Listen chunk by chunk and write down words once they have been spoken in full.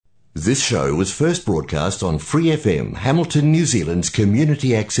This show was first broadcast on Free FM, Hamilton, New Zealand's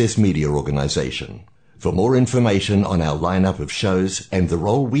community access media organisation. For more information on our lineup of shows and the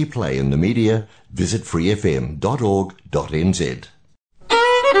role we play in the media, visit freefm.org.nz.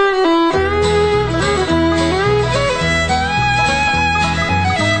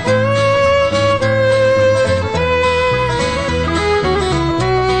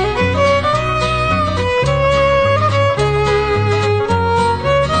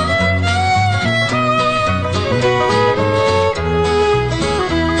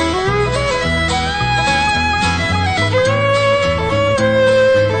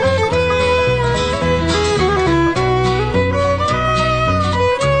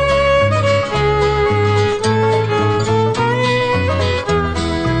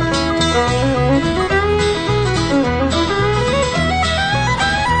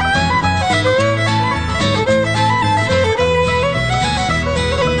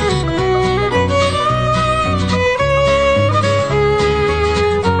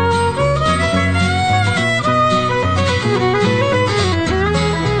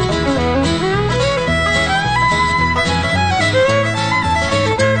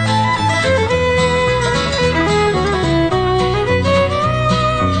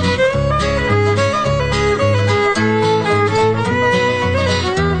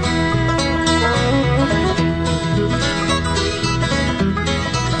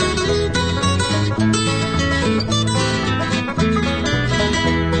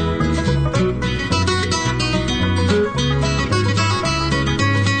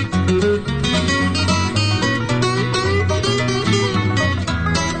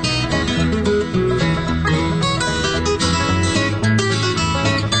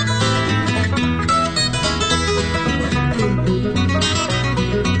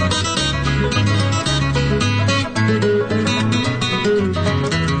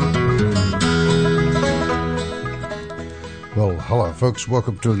 Folks,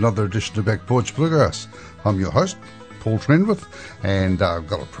 welcome to another edition of Back Porch Bluegrass. I'm your host, Paul Trenwith, and I've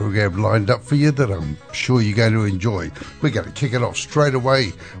got a program lined up for you that I'm sure you're going to enjoy. We're going to kick it off straight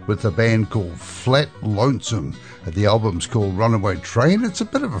away with a band called Flat Lonesome. The album's called Runaway Train. It's a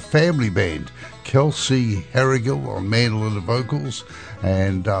bit of a family band. Kelsey Harrigal on mandolin and vocals,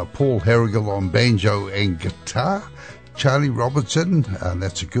 and Paul Harrigal on banjo and guitar. Charlie Robertson,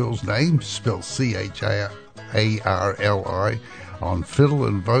 that's a girl's name, spelled C-H-A-R-L-I, on fiddle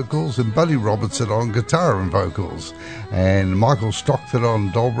and vocals, and Buddy Robertson on guitar and vocals, and Michael Stockton on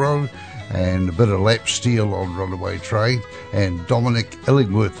dobro, and a bit of lap steel on Runaway Train, and Dominic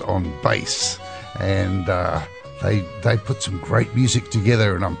Illingworth on bass. And they put some great music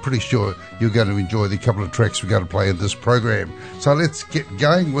together, and I'm pretty sure you're going to enjoy the couple of tracks we're going to play in this program. So let's get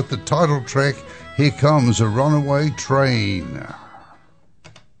going with the title track. Here comes A Runaway Train.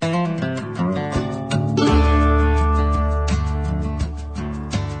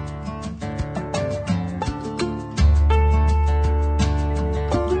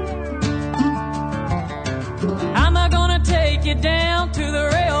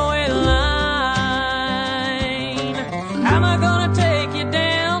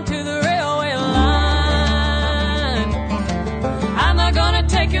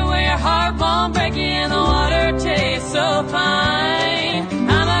 So fine.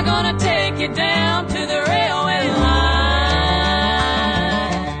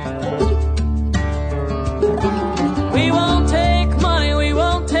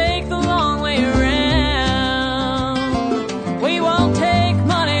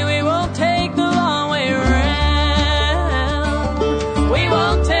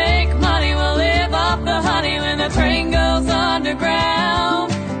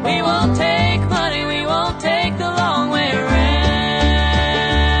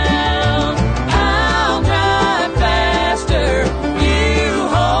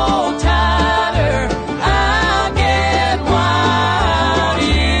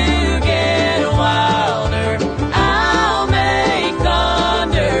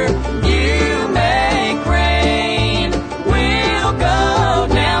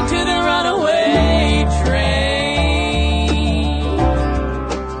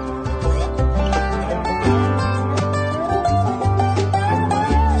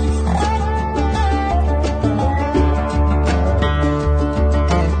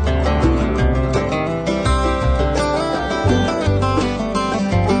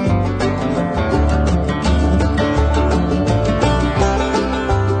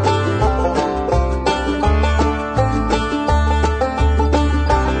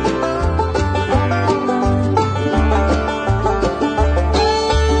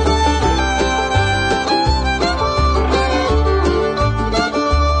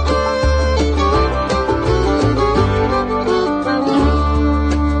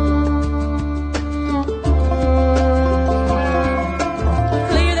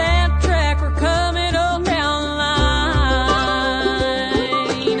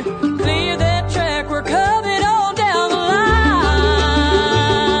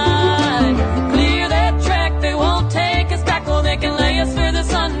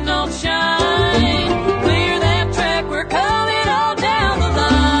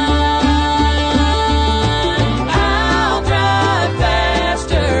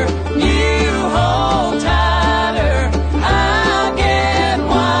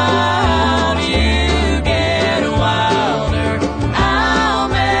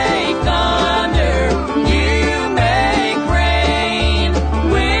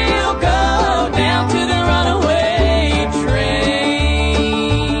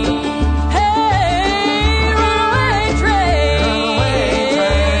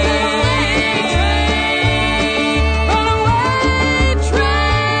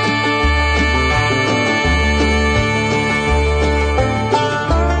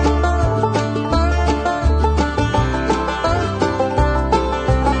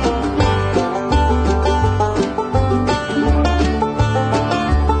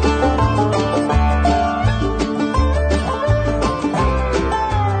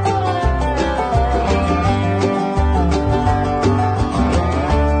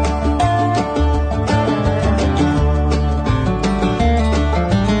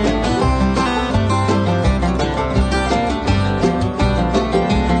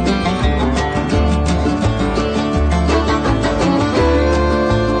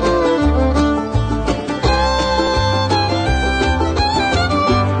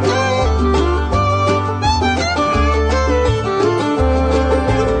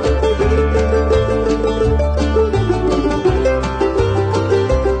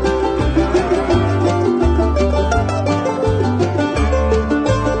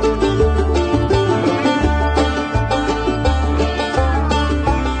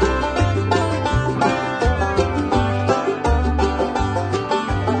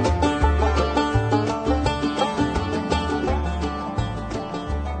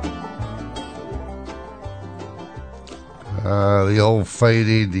 old fade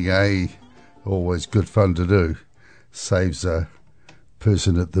ending, eh? Always good fun to do. Saves a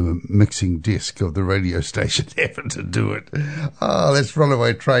person at the mixing desk of the radio station having to do it. That's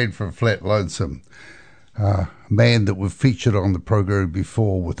Runaway Train from Flat Lonesome. Man that we've featured on the program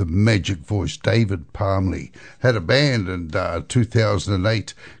before with a magic voice, David Palmley, had a band in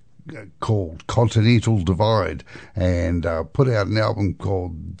 2008 called Continental Divide, and put out an album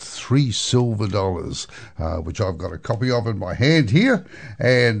called $3 Silver, which I've got a copy of in my hand here,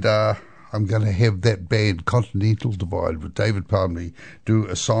 and I'm going to have that band Continental Divide with David Palmley do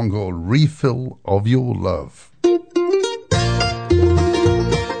a song called Refill of Your Love.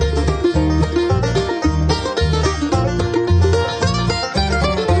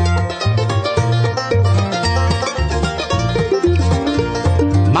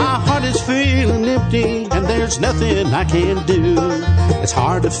 Feeling empty and there's nothing I can do. It's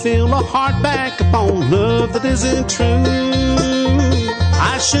hard to fill a heart back upon love that isn't true.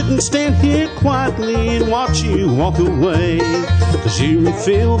 I shouldn't stand here quietly and watch you walk away, 'cause you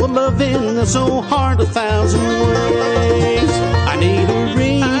refill the loving that's so hard 1,000 ways. I need a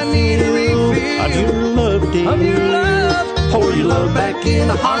refill of your love, dear. Pour your love back in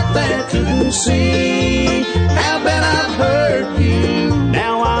a heart that couldn't see. How bad I've hurt you.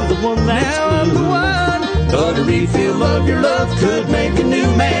 Now I'm the one that's blue. But a refill of your love could make a new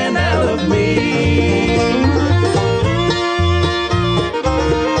man out of me.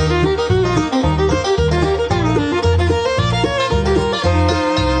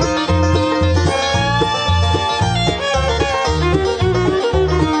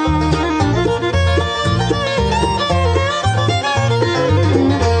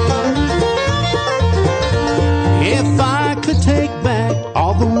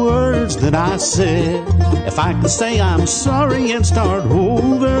 That I said, if I could say I'm sorry and start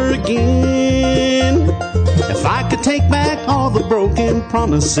over again, if I could take back all the broken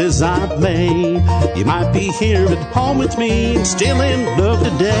promises I've made, you might be here at home with me and still in love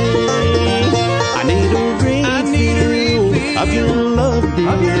today. I need a refill of your love,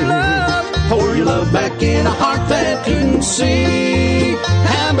 dear. Pour your love back in a heart that couldn't see.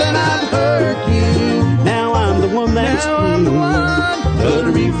 How bad I've hurt you. Now I'm the one that's blue. But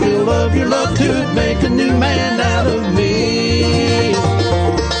a refill of your love could make a new man out of me.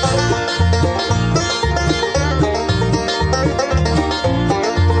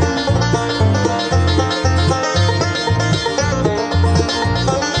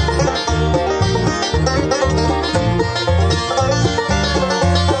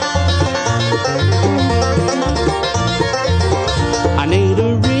 I need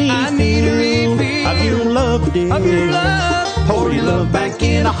a refill of your love, dear. Pour your love back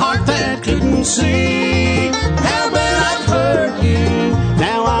in a heart that couldn't see. How bad I've hurt you.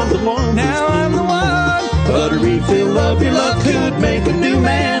 Now I'm the one. But a refill of your love could make a new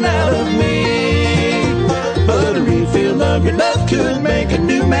man out of me. But a refill of your love could make a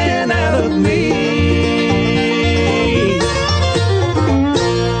new man out of me.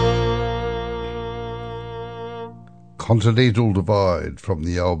 Continental Divide from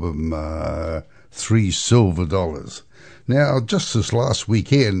the album $3 Silver. Now, just this last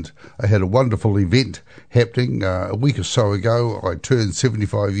weekend, I had a wonderful event happening. A week or so ago, I turned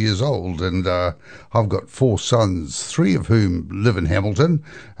 75 years old, and I've got 4 sons, 3 of whom live in Hamilton,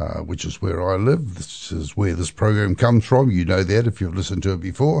 which is where I live. This is where this program comes from. You know that if you've listened to it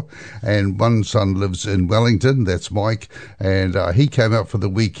before. And one son lives in Wellington. That's Mike. And he came out for the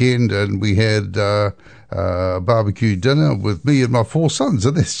weekend, and we had barbecue dinner with me and my 4 sons,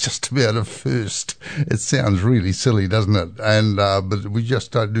 and that's just about a first. It sounds really silly, doesn't it? And but we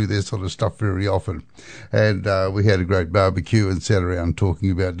just don't do that sort of stuff very often. And we had a great barbecue and sat around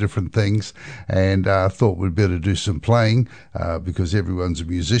talking about different things, and thought we'd better do some playing because everyone's a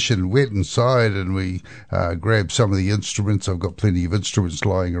musician. Went inside and we grabbed some of the instruments. I've got plenty of instruments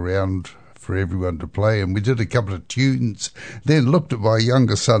lying around for everyone to play, and we did a couple of tunes, then looked at my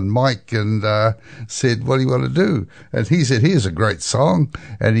younger son Mike and said, what do you want to do? And he said, here's a great song,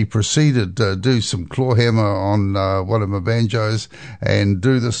 and he proceeded to do some clawhammer on one of my banjos and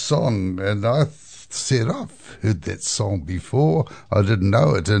do the song, and I said, I've heard that song before. I didn't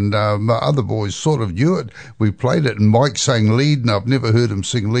know it, and my other boys sort of knew it. We played it, and Mike sang lead, and I've never heard him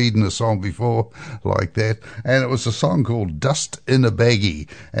sing lead in a song before like that. And it was a song called Dust in a Baggie,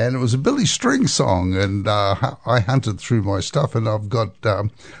 and it was a Billy Strings song, and I hunted through my stuff, and I've got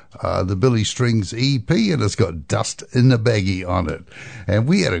the Billy Strings EP, and it's got Dust in a Baggie on it. And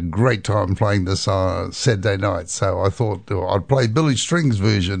we had a great time playing this Saturday night, so I thought I'd play Billy Strings'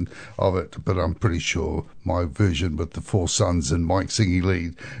 version of it, but I'm pretty sure my version with the four sons and Mike singing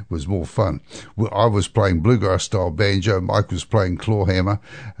lead was more fun. I was playing bluegrass style banjo, Mike was playing clawhammer,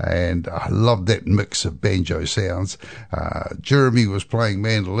 and I loved that mix of banjo sounds. Jeremy was playing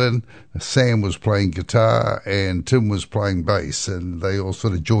mandolin, Sam was playing guitar, and Tim was playing bass, and they all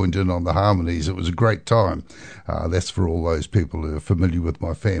sort of joined in on the harmonies. It was a great time. That's for all those people who are familiar with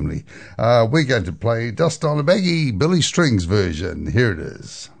my family. We're going to play Dust on a Baggie, Billy Strings version. Here it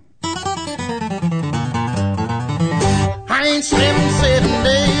is. I ain't slept 7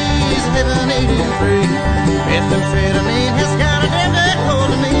 days, 1183. Methamphetamine has got a damn good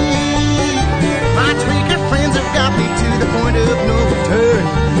hold of me. My tweaker friends have got me to the point of no return.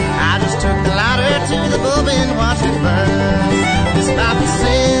 I just took the lighter to the bulb and watched it burn. This life of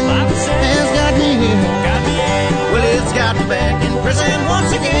sin has got me here. Well, it's got me back in prison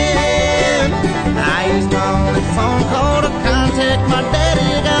once again. I used my only phone call to contact my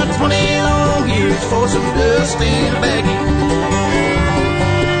daddy. Got 20 long years for some dust in a baggie.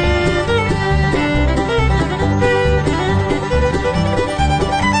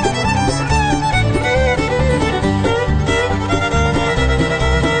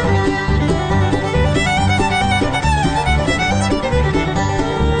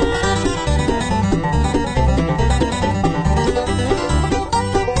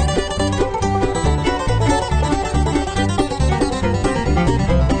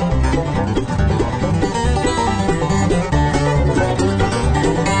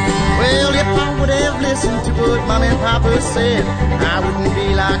 Mom and Papa said I wouldn't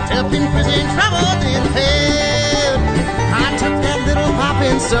be locked up in prison, troubled in hell. I took that little pop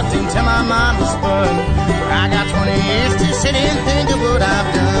and sucked until my mind was spun. I got 20 years to sit and think of what I've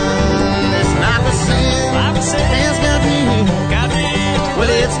done. This life of sin has got me.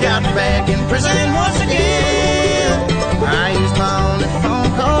 Well, it's got me back in prison once again. I used my only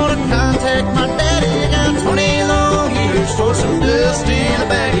phone call to contact my daddy. Got 20 long years for some dust in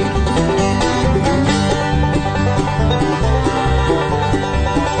a baggie.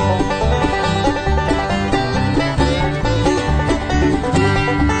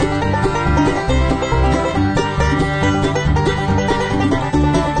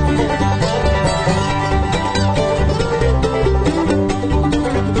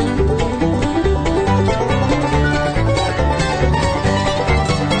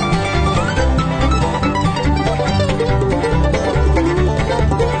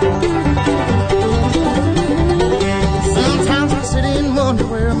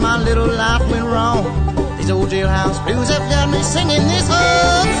 Jailhouse blues have got me singing this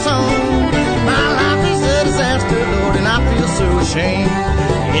old song. My life is a disaster, Lord, and I feel so ashamed.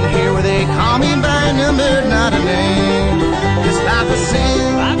 In here where they call me by a number, not a name. This life of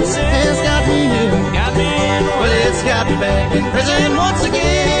sin has got me here. Well, it's got me back in prison once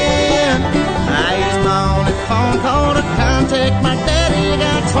again. I used my only phone call to contact my daddy.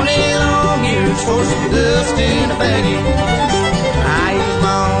 Got 20 long years for some dust in a baggie. I used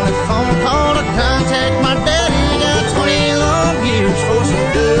my only phone call to contact my daddy. Got 20 long years for some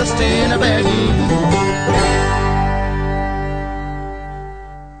dust in a baggie.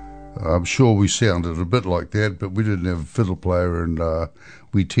 I'm sure we sounded a bit like that, but we didn't have a fiddle player, and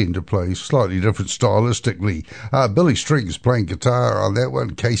we tend to play slightly different stylistically. Billy Strings playing guitar on that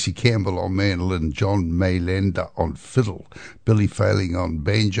one, Casey Campbell on mandolin, John Maylander on fiddle, Billy Failing on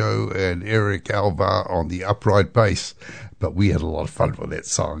banjo, and Eric Alvar on the upright bass. But we had a lot of fun with that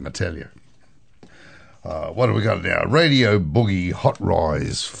song, I tell you. What have we got now? Radio Boogie Hot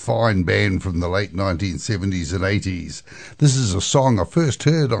Rise, fine band from the late 1970s and 80s. This is a song I first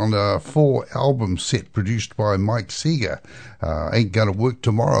heard on a 4-album set produced by Mike Seeger. Ain't Gonna Work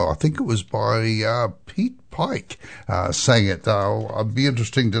Tomorrow. I think it was by Pete Pike sang it. It'd be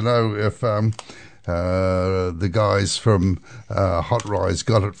interesting to know if the guys from Hot Rise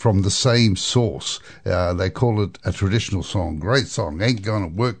got it from the same source. They call it a traditional song. Great song. Ain't Gonna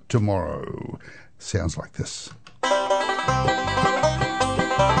Work Tomorrow. Sounds like this. Oh,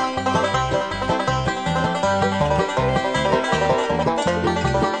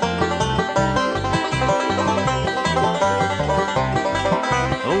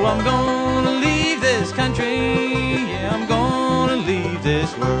 I'm gonna leave this country. Yeah, I'm gonna leave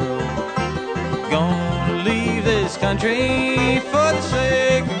this world. Gonna leave this country for the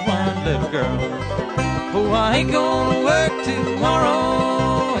sake of one little girl. Oh, I ain't gonna work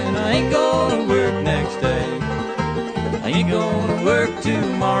tomorrow, and I ain't gonna work next day. I ain't gonna work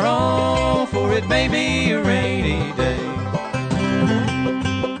tomorrow, for it may be a rainy day.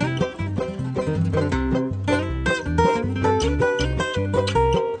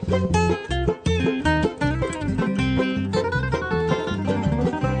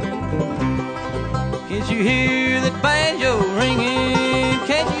 Can't you you hear that banjo ringing?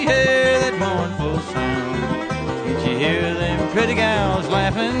 Can't you hear that mournful sound? Can't you hear them pretty gals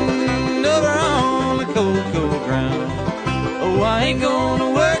laughing over on the cold, cold ground? Oh, I ain't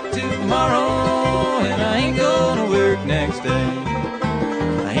gonna work tomorrow, and I ain't gonna work next day.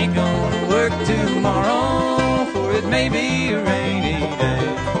 I ain't gonna work tomorrow, for it may be a rainy day.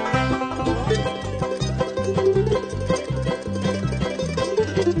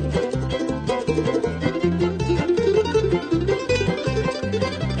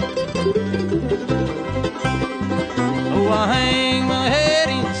 Oh, I hang my head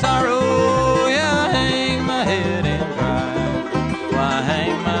in sorrow, yeah, I hang my head and cry. Oh, I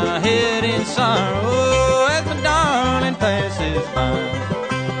hang my head in sorrow as my darling passes by.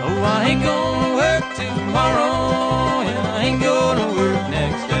 Oh, I ain't gonna work tomorrow, and I ain't gonna work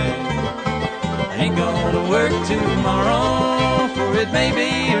next day. I ain't gonna work tomorrow, for it may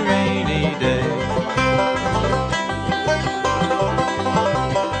be a rainy day.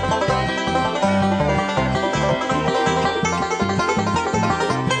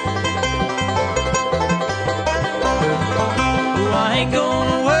 Oh, I ain't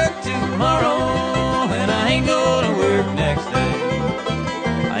gonna work tomorrow, and I ain't gonna work next day.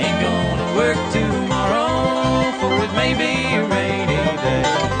 I ain't gonna work tomorrow, for it may be a rainy day.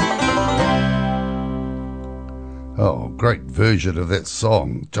 Oh, great version of that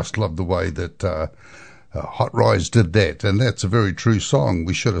song. Just love the way that Hot Rise did that, and that's a very true song.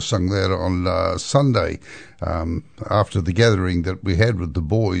 We should have sung that on Sunday. After the gathering that we had with the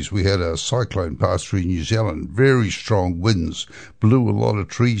boys, we had a cyclone pass through New Zealand. Very strong winds, blew a lot of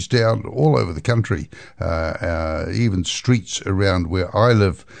trees down all over the country. Even streets around where I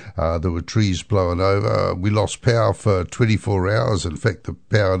live, there were trees blowing over. We lost power for 24 hours. In fact, the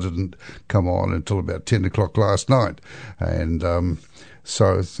power didn't come on until about 10 o'clock last night. And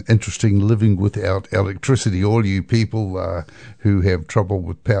so it's interesting living without electricity. All you people who have trouble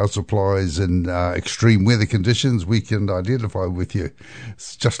with power supplies and extreme weather conditions, we can identify with you.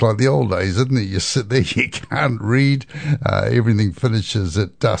 It's just like the old days, isn't it? You sit there, you can't read. Everything finishes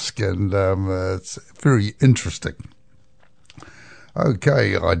at dusk, and it's very interesting.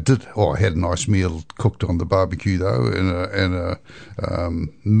 Okay, I had a nice meal cooked on the barbecue though, and a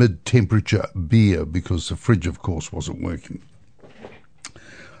mid-temperature beer, because the fridge, of course, wasn't working.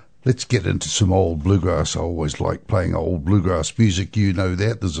 Let's get into some old bluegrass. I always like playing old bluegrass music. You know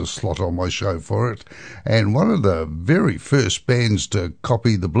that. There's a slot on my show for it. And one of the very first bands to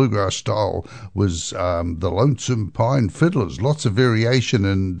copy the bluegrass style was the Lonesome Pine Fiddlers. Lots of variation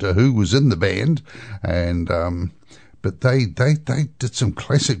in who was in the band. And but they did some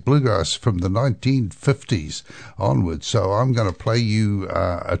classic bluegrass from the 1950s onwards. So I'm going to play you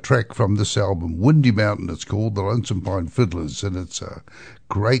a track from this album, Windy Mountain. It's called the Lonesome Pine Fiddlers, and it's a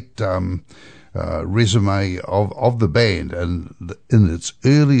great resume of the band. And in its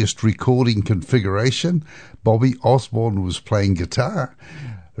earliest recording configuration, Bobby Osborne was playing guitar,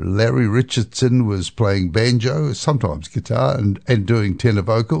 Larry Richardson was playing banjo, sometimes guitar, and doing tenor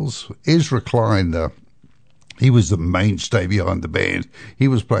vocals. Ezra Klein, he was the mainstay behind the band. He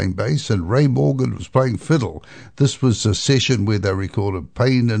was playing bass, and Ray Morgan was playing fiddle. This was a session where they recorded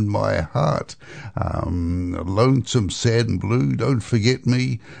Pain in My Heart, Lonesome, Sad and Blue, Don't Forget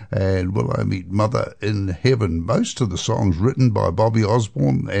Me, and Will I Meet Mother in Heaven. Most of the songs written by Bobby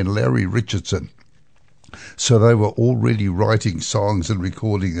Osborne and Larry Richardson. So they were already writing songs and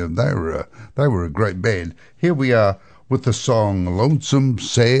recording them. They were a great band. Here we are with the song Lonesome,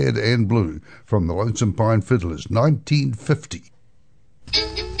 Sad and Blue from the Lonesome Pine Fiddlers, 1950.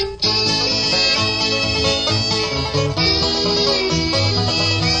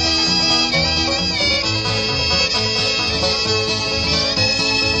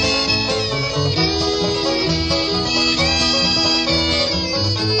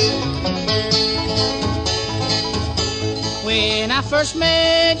 When I first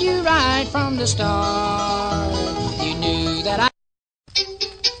met you right from the start, you knew that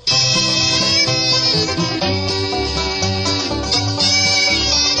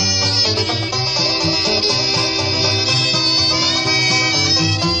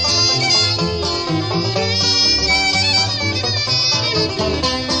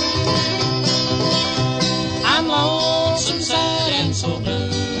I'm lonesome, sad, and so blue.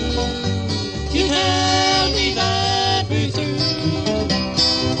 You tell me that we're through,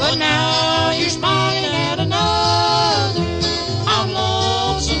 but now you're smiling at another. I'm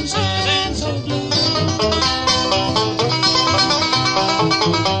lonesome, sad, and so blue.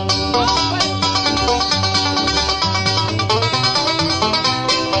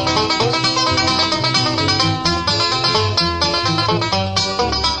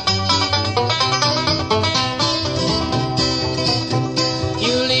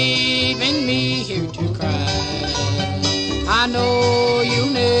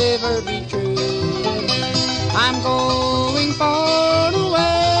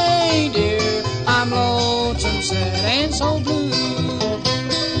 so blue.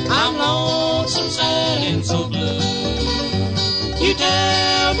 I'm lonesome, sad, and so blue. You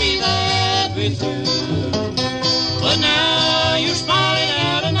tell me that we're through, but now you're smiling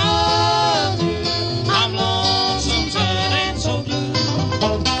at another. I'm lonesome, sad, and so blue.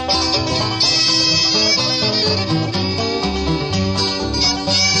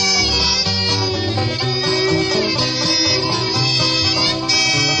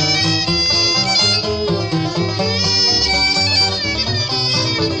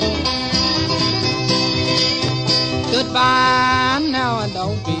 Goodbye, now and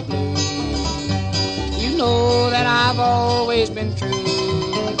don't be blue. You know that I've always been true.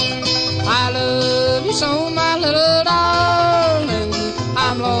 I love you so, my little darling.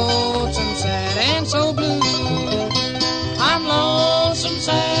 I'm lonesome, sad, and so blue. I'm lonesome,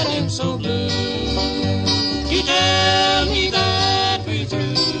 sad, and so blue. You tell me that we're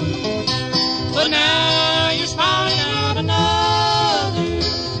through, but now you're smiling at another.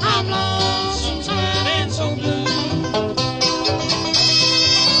 I'm lonesome, sad, and so blue.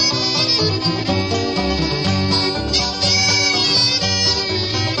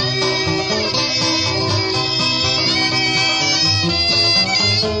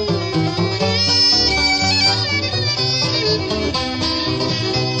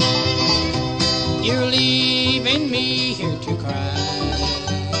 You're leaving me here to cry.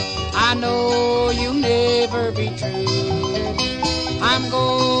 I know you'll never be true. I'm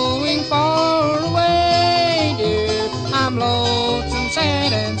going far away, dear. I'm lonesome,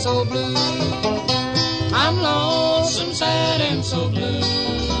 sad, and so blue. I'm lonesome, sad, and so blue.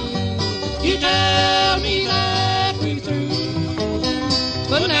 You tell me that we're through,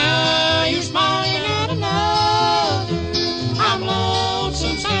 but now you're smiling at another. I'm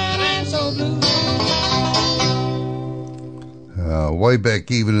lonesome, sad, and so blue. Way back,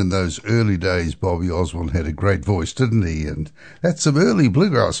 even in those early days, Bobby Osborne had a great voice, didn't he? And that's some early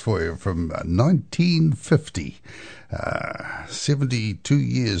bluegrass for you from 1950. 72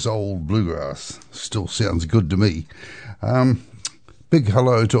 years old bluegrass. Still sounds good to me. Big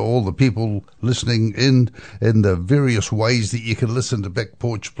hello to all the people listening in the various ways that you can listen to Back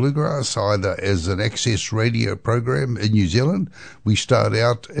Porch Bluegrass, either as an access radio program in New Zealand. We start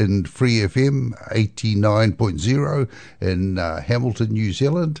out in Free FM 89.0 in Hamilton, New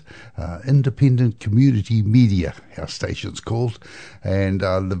Zealand. Independent Community Media, our station's called. And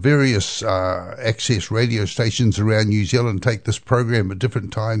the various access radio stations around New Zealand take this program at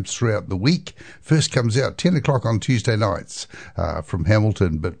different times throughout the week. First comes out 10 o'clock on Tuesday nights from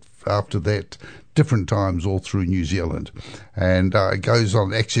Hamilton, but after that, different times all through New Zealand. And it goes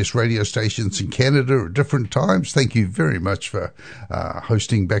on access radio stations in Canada at different times. Thank you very much for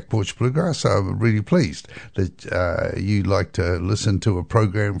hosting Back Porch Bluegrass. I'm really pleased that you like to listen to a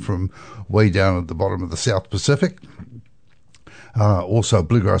program from way down at the bottom of the South Pacific. Also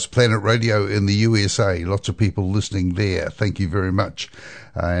Bluegrass Planet Radio in the USA. Lots of people listening there. Thank you very much.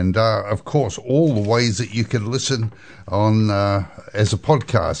 And of course, all the ways that you can listen on as a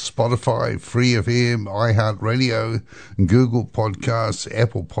podcast: Spotify, Free FM, iHeartRadio, Google Podcasts,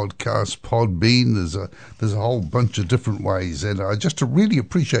 Apple Podcasts, Podbean. There's a whole bunch of different ways, and I just really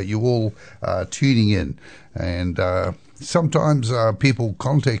appreciate you all tuning in. And sometimes people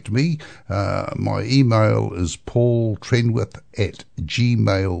contact me. My email is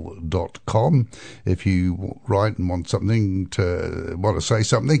paultrenwith@gmail.com. If you write and want to say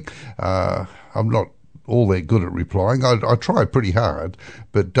something, I'm not all that good at replying. I try pretty hard,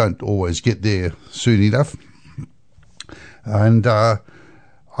 but don't always get there soon enough. And I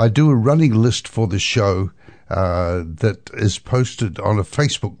do a running list for the show that is posted on a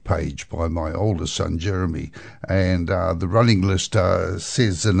Facebook page by my oldest son, Jeremy. And the running list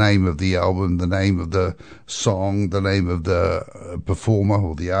says the name of the album, the name of the song, the name of the performer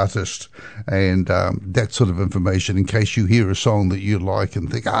or the artist, and that sort of information in case you hear a song that you like and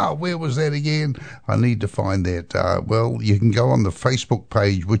think, where was that again? I need to find that. Well, you can go on the Facebook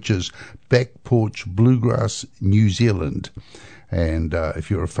page, which is Back Porch Bluegrass New Zealand. And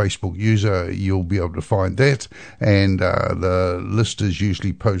if you're a Facebook user, you'll be able to find that. And the list is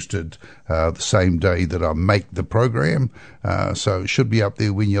usually posted the same day that I make the program. So it should be up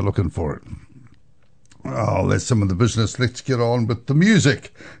there when you're looking for it. Oh, that's some of the business. Let's get on with the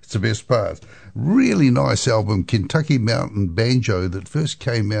music. It's the best part. Really nice album, Kentucky Mountain Banjo, that first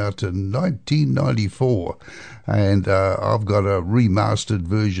came out in 1994. And I've got a remastered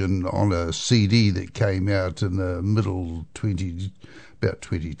version on a CD that came out in the middle about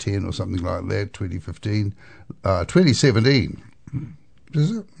 2010 or something like that, 2017.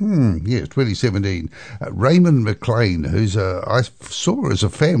 Is it? Yes, 2017. Raymond McLean, I saw as a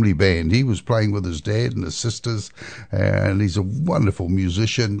family band. He was playing with his dad and his sisters, and he's a wonderful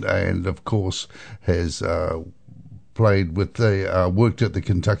musician, and of course has played with worked at the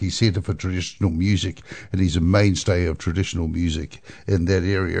Kentucky Center for Traditional Music, and he's a mainstay of traditional music in that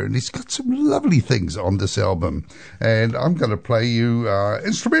area, and he's got some lovely things on this album, and I'm going to play you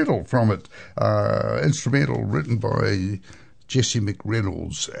instrumental from it, instrumental written by Jesse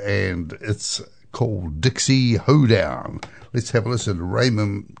McReynolds, and it's called Dixie Hoedown. Let's have a listen to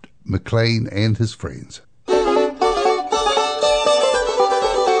Raymond McLean and his friends.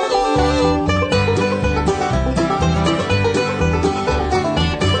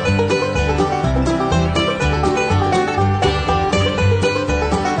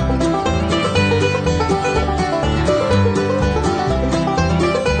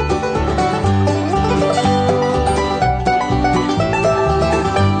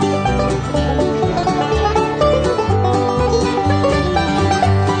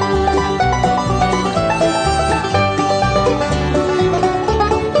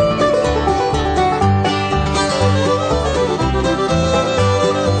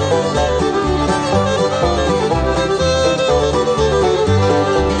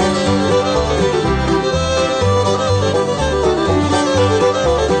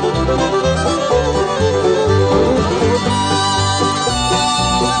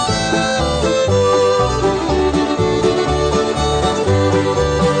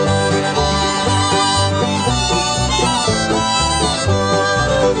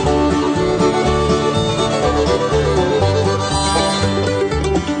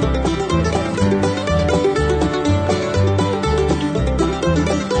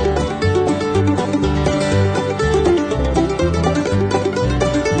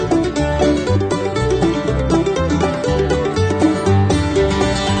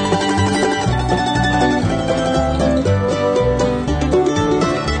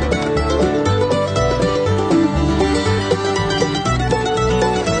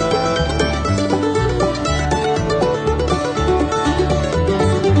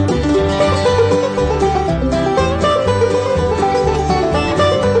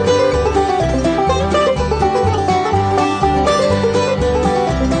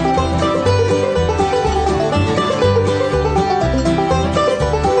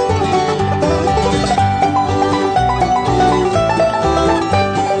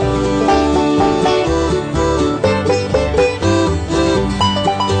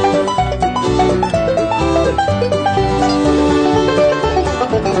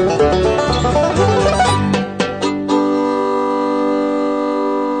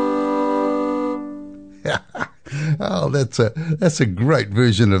 That's a great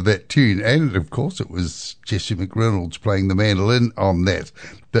version of that tune, and of course it was Jesse McReynolds playing the mandolin on that,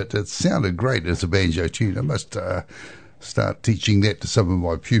 but it sounded great as a banjo tune. I must start teaching that to some of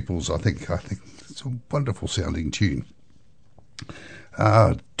my pupils. I think it's a wonderful sounding tune.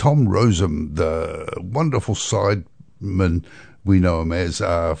 Tom Rosem, the wonderful sideman we know him as,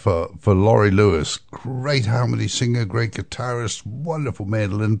 for Laurie Lewis. Great harmony singer, great guitarist, wonderful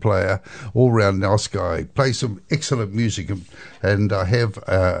mandolin player, all-round nice guy. Plays some excellent music, and I have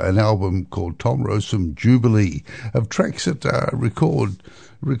an album called Tom Rosem Jubilee of tracks that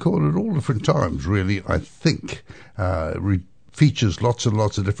recorded all different times, really, I think. Features lots and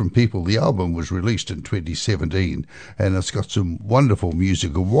lots of different people. The album was released in 2017, and it's got some wonderful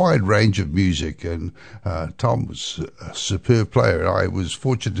music, a wide range of music, and Tom was a superb player. I was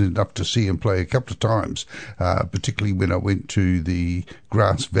fortunate enough to see him play a couple of times, particularly when I went to the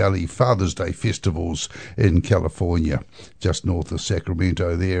Grass Valley Father's Day festivals in California, just north of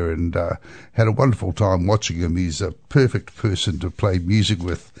Sacramento there, and had a wonderful time watching him. He's a perfect person to play music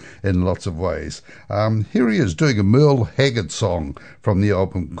with in lots of ways. Here he is doing a Merle Haggard song from the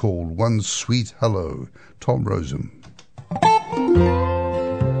album called One Sweet Hello, Tom Rosem.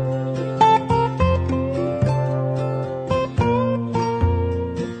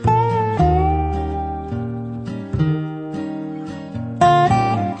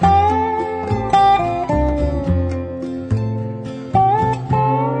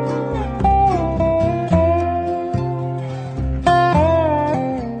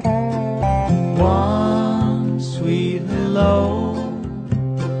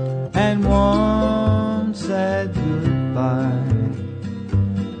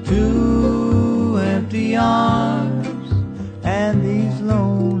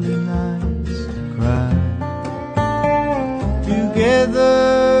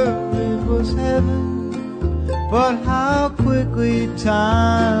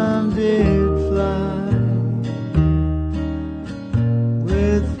 Time did fly.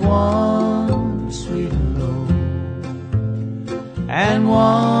 one sweet hello and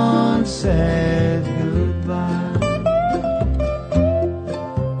one sad goodbye.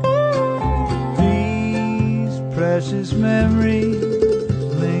 These precious memories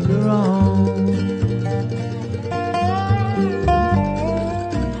linger on,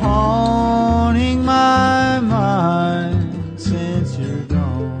 haunting my mind since you're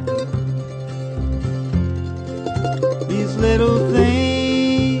gone. These little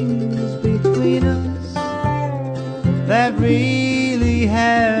things between us that really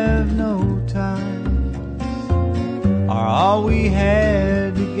have no time are all we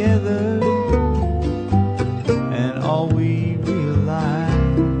had together, and all we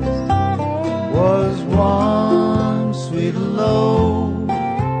realized was one sweet hello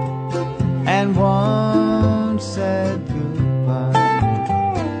and one sad goodbye.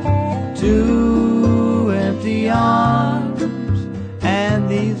 Two empty arms and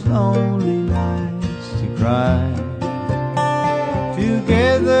these lonely nights to cry.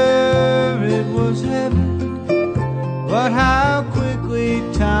 Together it was heaven, but how quickly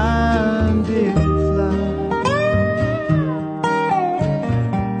time did fly.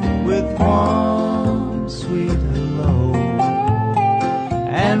 With one sweet hello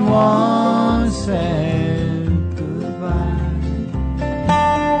and one sad goodbye.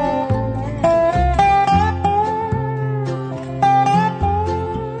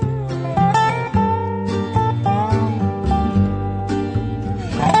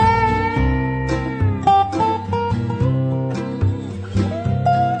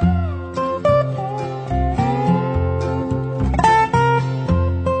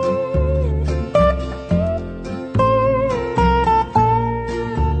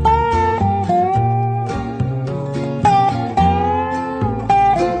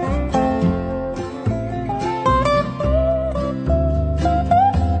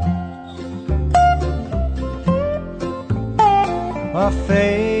 A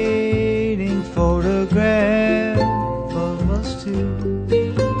fading photograph of us two.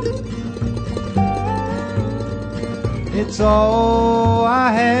 It's all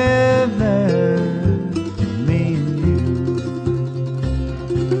I have left of me and you.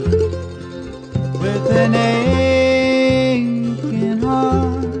 With an aching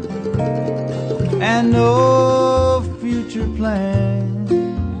heart and no future plan,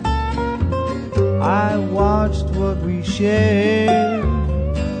 I watched what we shared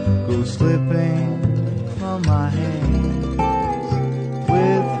go slipping from my hands.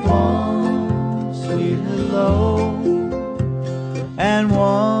 With one sweet hello and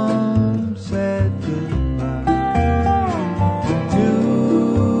one sad goodbye.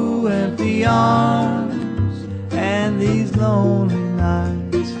 Two empty arms and these lonely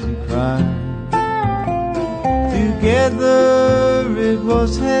nights to cry. Together it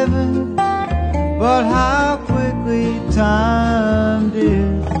was heaven, but how quickly time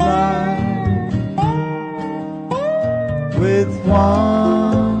did fly. With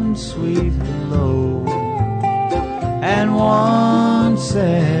one sweet hello and one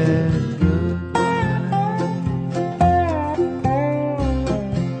sad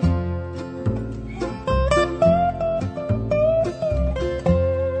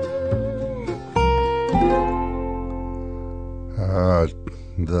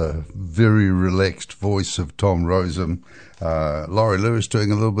the very relaxed voice of Tom Rosem. Laurie Lewis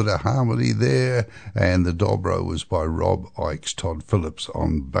doing a little bit of harmony there, and the dobro was by Rob Ikes, Todd Phillips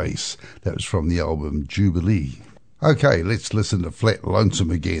on bass. That was from the album Jubilee. Okay, let's listen to Flat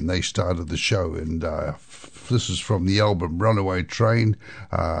Lonesome again. They started the show, and this is from the album Runaway Train.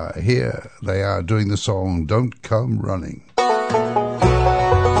 Here they are doing the song Don't Come Running.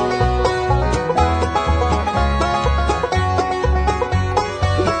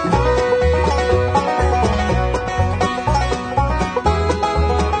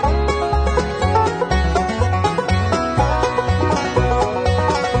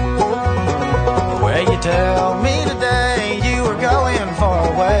 Tell me today you are going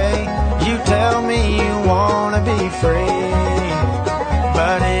far away. You tell me you want to be free.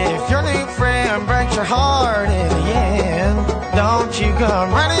 But if your new friend breaks your heart in the end, don't you come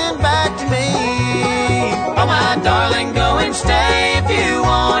running back to me. Oh, my darling, go and stay if you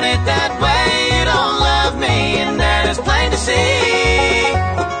want it that way. You don't love me, and that is plain to see.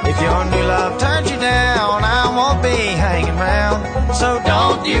 If your new love turns you down, I won't be hanging around. So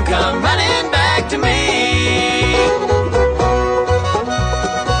don't you come running back to me.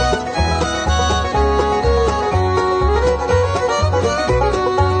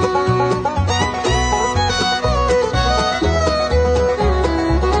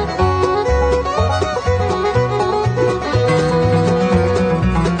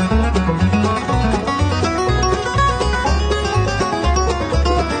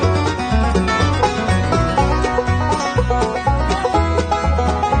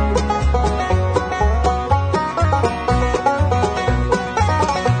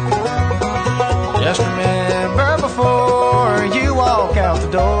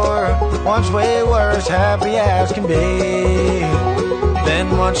 you're once way worse happy as can be.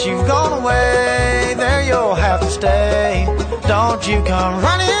 Then once you've gone away, there you'll have to stay. Don't you come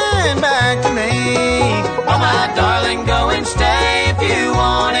running back to me. Oh, my darling, go and stay if you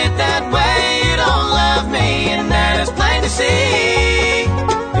want it that way. You don't love me, and that is plain to see.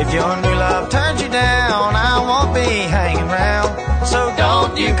 If your new love turns you down, I won't be hanging round. So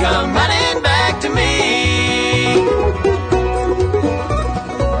don't you come running back to me.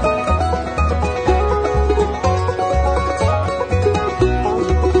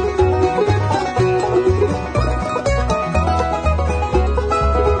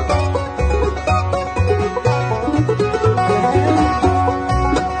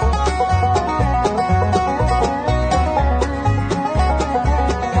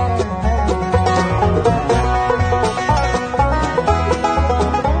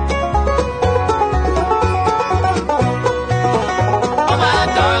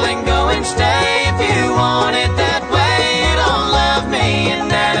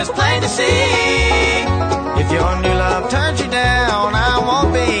 If your new love turns you down, I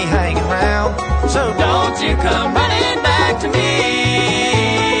won't be hanging around. So don't you come running back to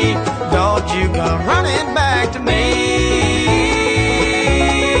me. Don't you come running back to me.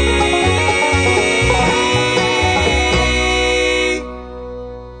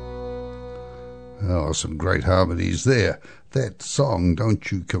 Oh, some great harmonies there. That song,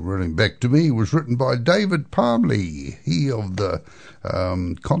 Don't You Come Running Back to Me, was written by David Palmley, he of the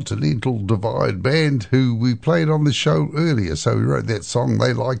Continental Divide Band, who we played on the show earlier. So he wrote that song,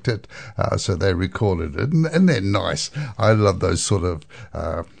 they liked it, so they recorded it. And they're nice. I love those sort of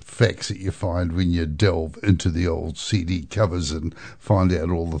facts that you find when you delve into the old CD covers and find out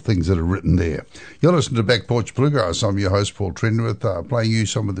all the things that are written there. You're listening to Back Porch Bluegrass. I'm your host, Paul Trenwith, playing you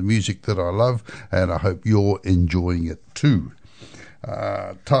some of the music that I love, and I hope you're enjoying it too.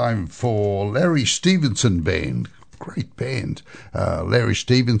 Time for Larry Stevenson Band. Great band. Larry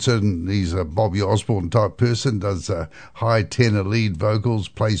Stevenson, he's a Bobby Osborne type person, does high tenor lead vocals,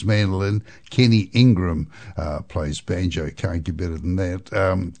 plays mandolin. Kenny Ingram plays banjo, can't get better than that.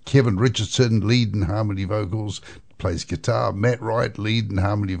 Kevin Richardson, lead and harmony vocals, plays guitar. Matt Wright, lead and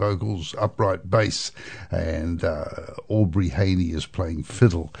harmony vocals, upright bass. And Aubrey Haney is playing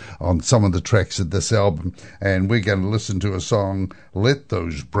fiddle on some of the tracks of this album. And we're going to listen to a song, Let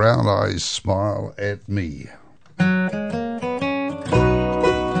Those Brown Eyes Smile at Me.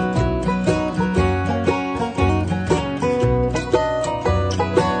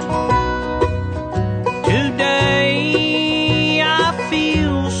 Today I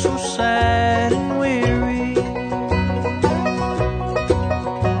feel so sad and weary.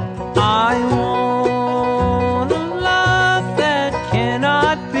 I want a love that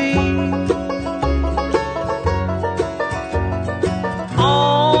cannot be.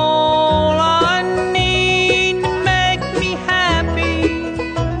 All I need to make me happy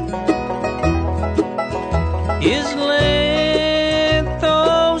is let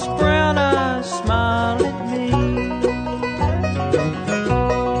those brown eyes smile at me.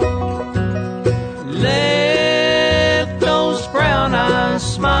 Let those brown eyes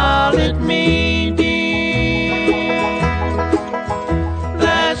smile at me, dear.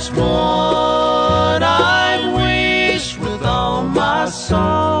 That's what I wish with all my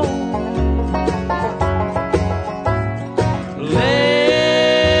soul.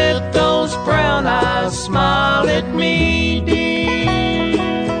 Let those brown eyes smile at me, dear.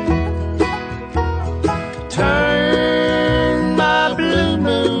 Turn my blue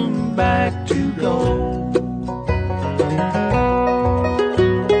moon back to gold.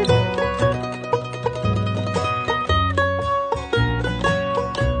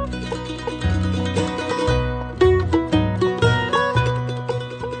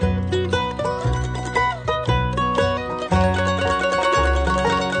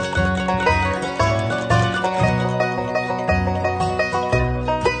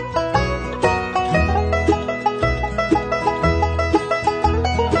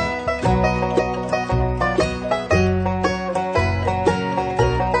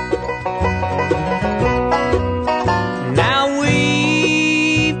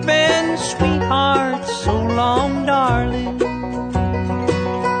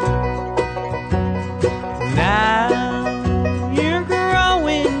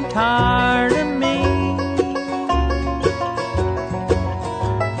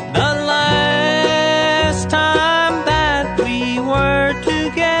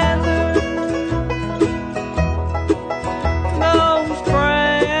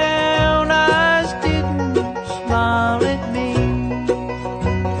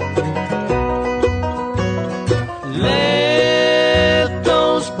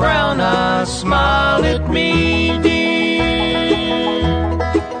 smile at me, dear.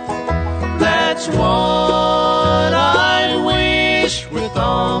 That's what I wish with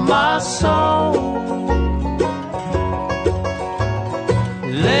all my soul.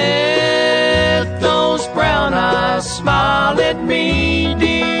 Let those brown eyes smile at me,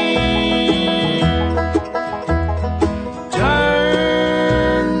 dear.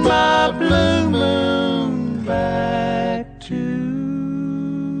 Turn my blue moon back to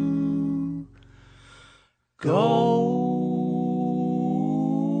gold.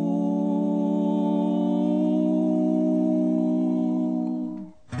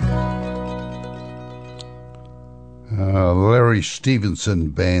 Larry Stevenson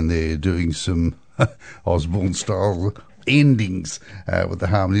band there doing some Osborne-style endings with the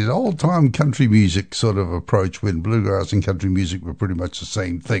harmonies. Old-time country music sort of approach when bluegrass and country music were pretty much the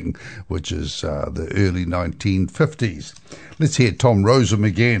same thing, which is the early 1950s. Let's hear Tom Rosen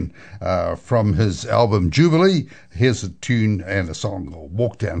again from his album Jubilee. Here's a tune and a song called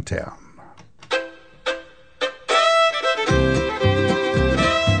Walk Downtown.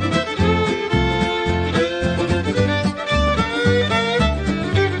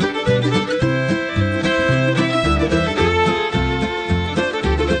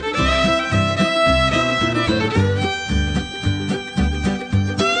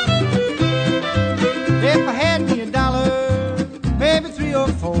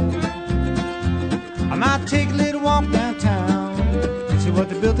 For what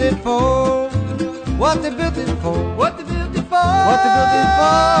they built it for, what they built it for, what they built it for.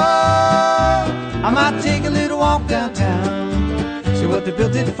 I might take a little walk downtown, see what they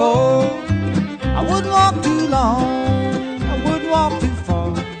built it for. I wouldn't walk too long, I wouldn't walk too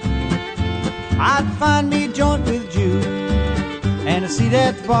far. I'd find me a joint with a Jew and a seat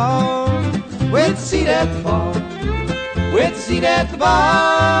at the bar, with a seat at the bar, with a seat at the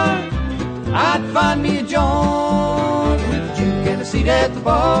bar. I'd find me a joint with a Jew and a seat at the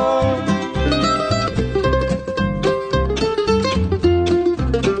bar.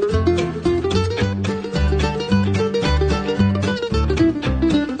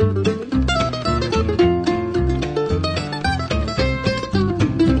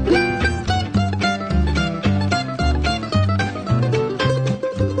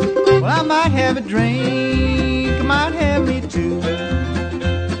 Well, I might have a drink, I might have me two.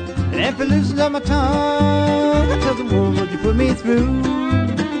 And if it loosens up my tongue, I tell the world what you put me through.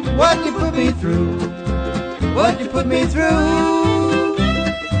 What you put me through, what you put me through.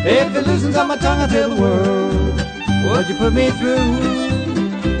 If it loosens up my tongue, I tell the world what you put me through.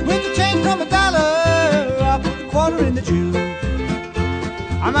 With the change from $1, I'll put a quarter in the Jew.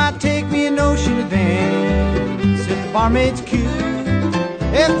 I might take me a notion advance if the barmaid's cute.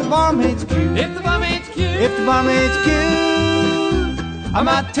 If the barmaid's cute, if the barmaid's cute, if the barmaid's cute. I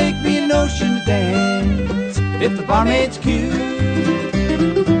might take me a notion to dance if the barmaid's cute.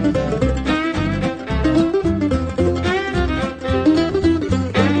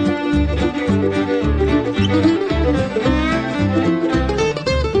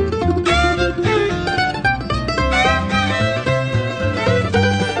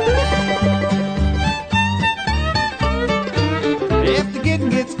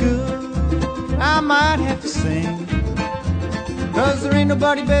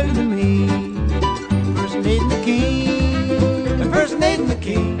 Nobody better than me, impersonating the king, impersonating the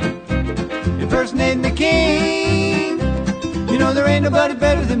king, impersonating the king. You know there ain't nobody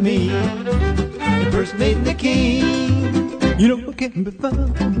better than me, impersonating the king. You know it can't be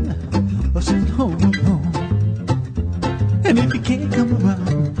fun, sitting home alone. And if you can't come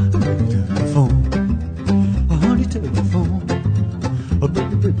around, telephone, honey, telephone,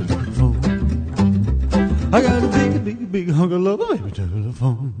 baby, telephone. I got a big, big, big hunk of love, baby,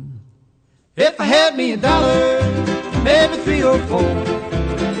 telephone. If I had me $1, maybe 3 or 4,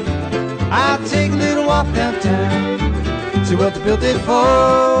 I'd take a little walk downtown, see what they built it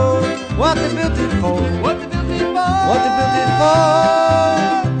for, what they built it for, what they built it for, what they built it for.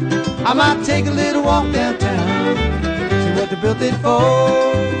 I might take a little walk downtown, see what they built it for.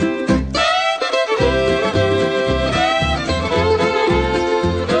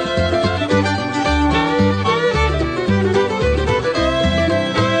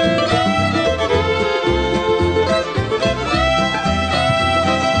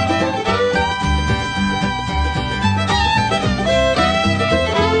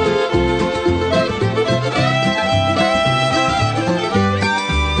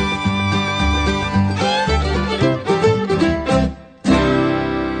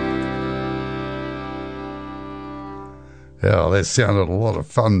 Yeah, that sounded a lot of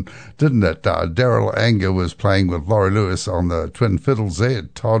fun, didn't it? Daryl Anger was playing with Laurie Lewis on the twin fiddles there,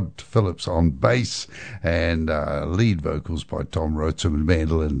 Todd Phillips on bass, and lead vocals by Tom Rotem and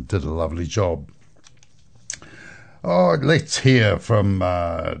mandolin. Did a lovely job. Oh, let's hear from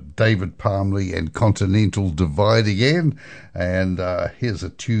David Palmley and Continental Divide again. And here's a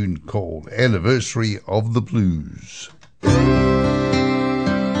tune called Anniversary of the Blues.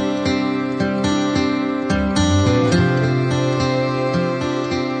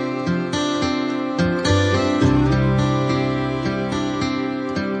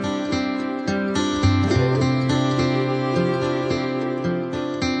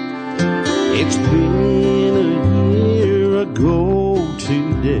 It's been a year ago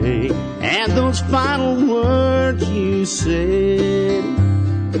today, and those final words you said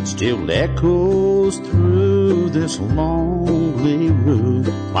still echoes through this lonely room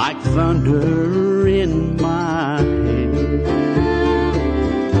like thunder in my head.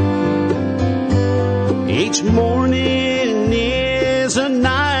 Each morning is a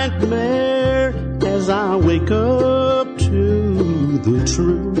nightmare as I wake up to the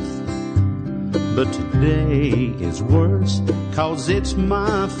truth. But today is worse, 'cause it's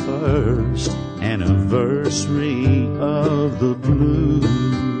my first anniversary of the blues.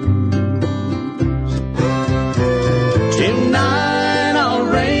 Tonight I'll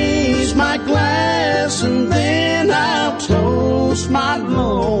raise my glass and then I'll toast my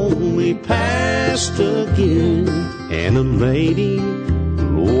lonely past again. And a lady,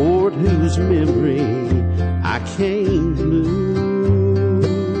 Lord, whose memory I can't lose.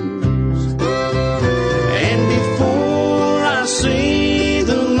 See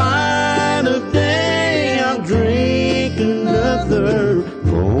the light of day, I'll drink another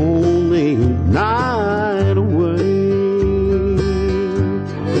lonely night away.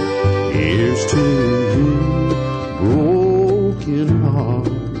 Here's to you, broken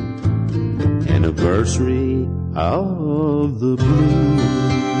heart, anniversary of the blues.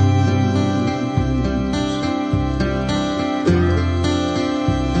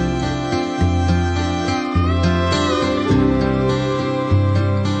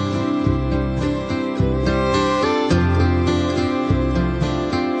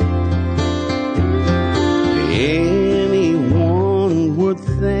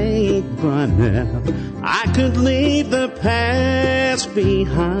 By now I could leave the past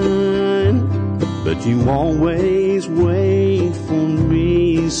behind, but you always wait for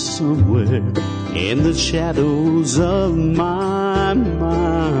me somewhere in the shadows of my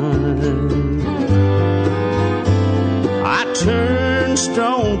mind. I turn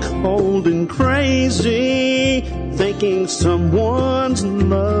stone cold and crazy, thinking someone's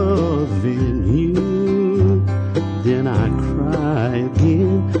loving you. Then I cry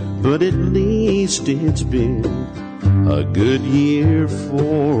again, but at least it's been a good year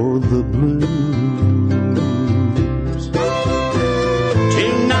for the blues.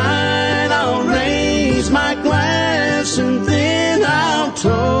 Tonight I'll raise my glass and then I'll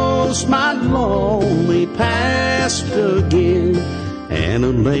toast my lonely past again. And a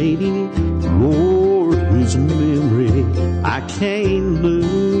lady, Lord, whose memory I can't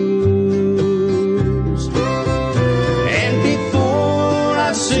lose.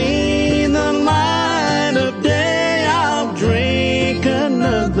 See the light of day, I'll drink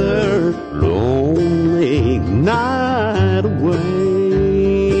another lonely night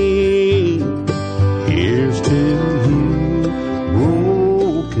away. Here's to you,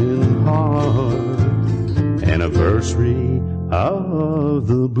 broken heart, anniversary of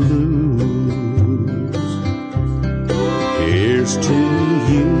the blues. Here's to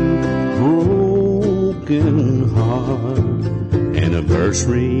you, broken heart,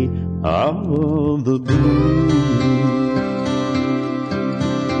 anniversary of the blues.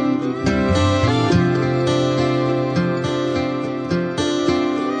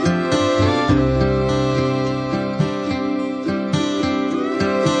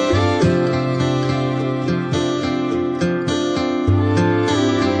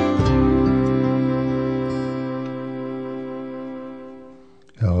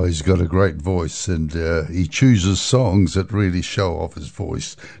 He's got a great voice, and he chooses songs that really show off his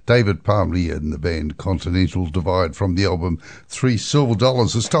voice. David Palmley and the band Continental Divide from the album $3 Silver.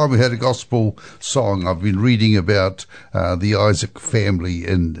 This time we had a gospel song. I've been reading about the Isaac family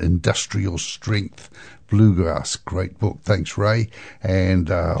in Industrial Strength Bluegrass. Great book. Thanks, Ray.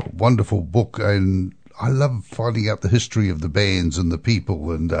 And wonderful book. And I love finding out the history of the bands and the people,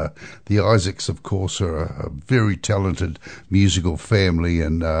 and the Isaacs, of course, are a very talented musical family,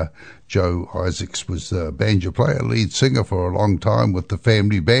 and Joe Isaacs was the banjo player, lead singer for a long time with the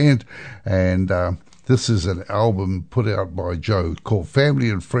family band, and This is an album put out by Joe called Family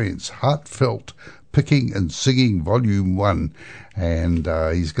and Friends, Heartfelt Picking and Singing Volume 1. And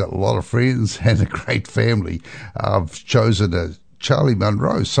he's got a lot of friends and a great family. I've chosen a Charlie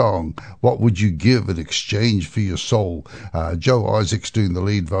Munro song, What Would You Give in Exchange for Your Soul? Joe Isaacs doing the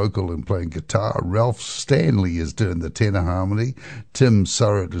lead vocal and playing guitar. Ralph Stanley is doing the tenor harmony. Tim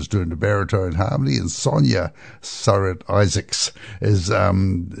Surratt is doing the baritone harmony. And Sonia Surratt Isaacs is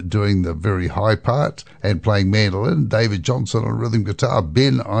doing the very high part and playing mandolin. David Johnson on rhythm guitar.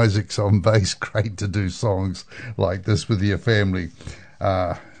 Ben Isaacs on bass. Great to do songs like this with your family.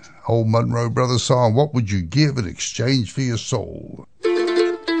 Old Munro Brothers song, What Would You Give in Exchange for Your Soul?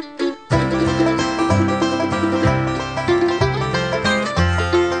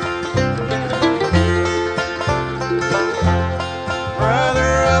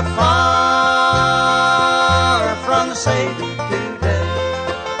 Brother, afar from the Savior today,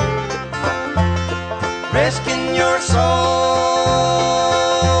 risking your souls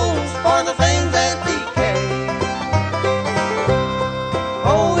for the things that decay.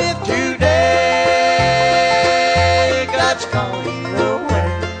 Oh, if today God's calling your way,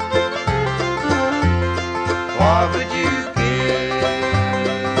 what would you give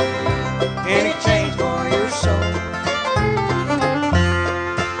in exchange for your soul?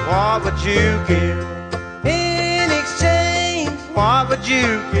 What would you give in exchange? What would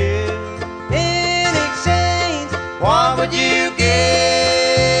you give in exchange? What would you give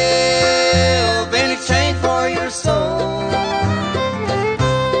in exchange for your soul?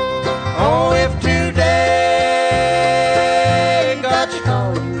 Oh, if today God's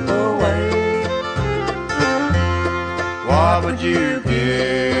calling you away, what would you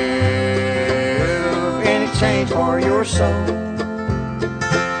give in exchange for your soul?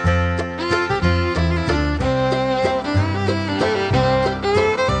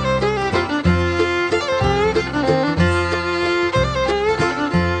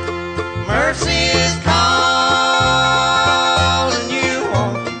 Mercy is calling you,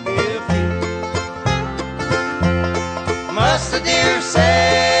 won't you give heed? Must the dear Savior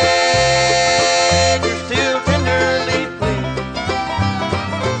still tenderly plead?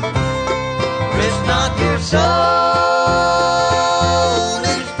 Risk not your soul,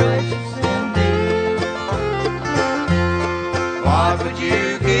 it is precious indeed. What would you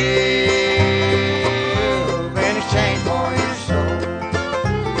give in exchange for your soul?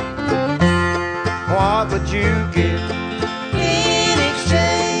 What would you give in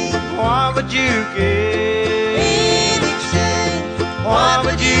exchange? What would you give in exchange? What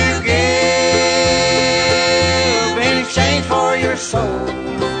would you give in exchange for your soul?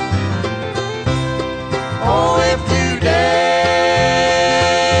 Oh, if today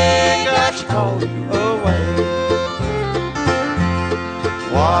God should call you away,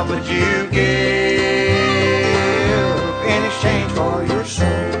 what would you give in exchange for your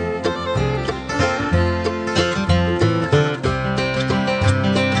soul?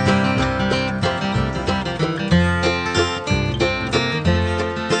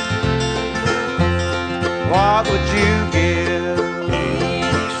 What would you give in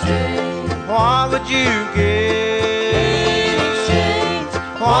exchange? What would you give in exchange?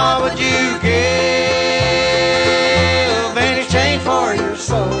 What would you give in exchange for your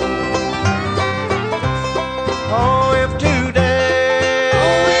soul? Oh, if today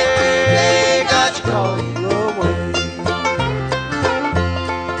God should call you away,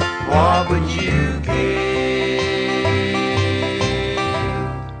 what would you give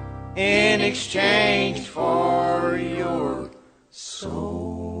in exchange for your soul?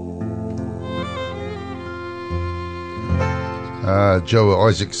 Joe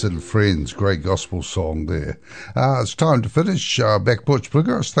Isaacs and Friends, great gospel song there. It's time to finish Back Porch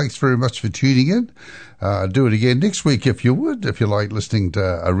Bluegrass. Thanks very much for tuning in. Do it again next week if you would, if you like listening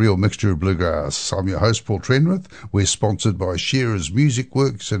to a real mixture of bluegrass. I'm your host, Paul Trenwith. We're sponsored by Shearer's Music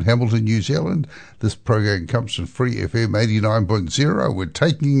Works in Hamilton, New Zealand. This program comes from Free FM 89.0. We're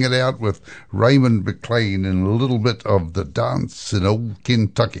taking it out with Raymond McLean and a little bit of The Dance in Old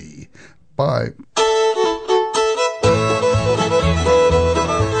Kentucky. Bye.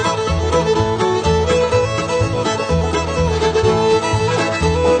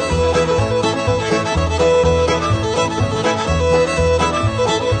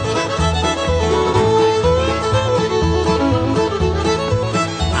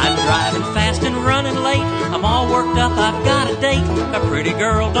 Worked up, I've got a date. A pretty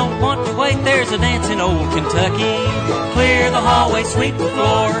girl don't want to wait. There's a dance in old Kentucky. Clear the hallway, sweep the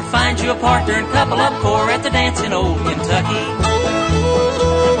floor. Find you a partner and couple up four at the dance in old Kentucky.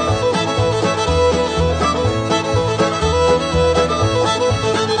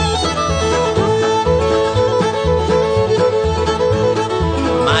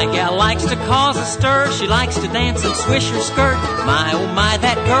 a stir. She likes to dance and swish her skirt. My, oh my,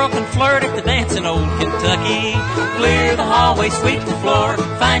 that girl can flirt at the dancing old Kentucky. Clear the hallway, sweep the floor.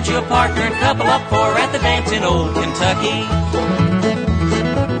 Find you a partner and couple up for at the dancing old Kentucky.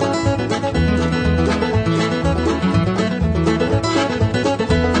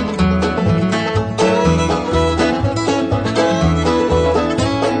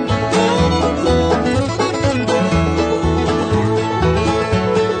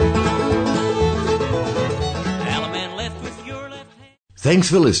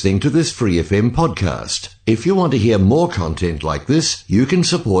 Thanks for listening to this Free FM podcast. If you want to hear more content like this, you can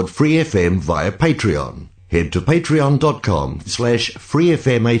support Free FM via Patreon. Head to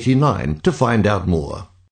patreon.com/freefm89 to find out more.